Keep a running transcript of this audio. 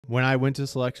When I went to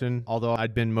selection, although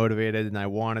I'd been motivated and I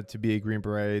wanted to be a Green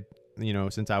Beret, you know,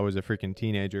 since I was a freaking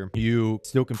teenager, you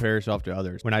still compare yourself to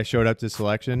others. When I showed up to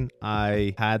selection,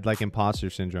 I had like imposter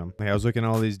syndrome. Like I was looking at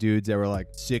all these dudes that were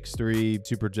like 6'3",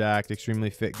 super jacked, extremely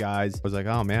fit guys. I was like,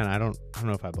 oh man, I don't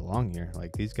know if I belong here.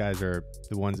 Like these guys are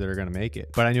the ones that are going to make it.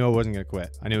 But I knew I wasn't going to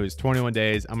quit. I knew it was 21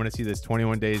 days. I'm going to see this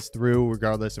 21 days through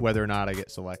regardless of whether or not I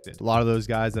get selected. A lot of those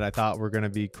guys that I thought were going to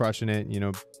be crushing it, you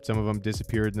know, some of them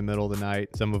disappeared in the middle of the night.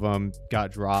 Some of them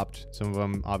got dropped. Some of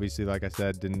them, obviously, like I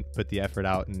said, didn't put the effort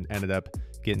out and ended up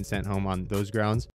getting sent home on those grounds.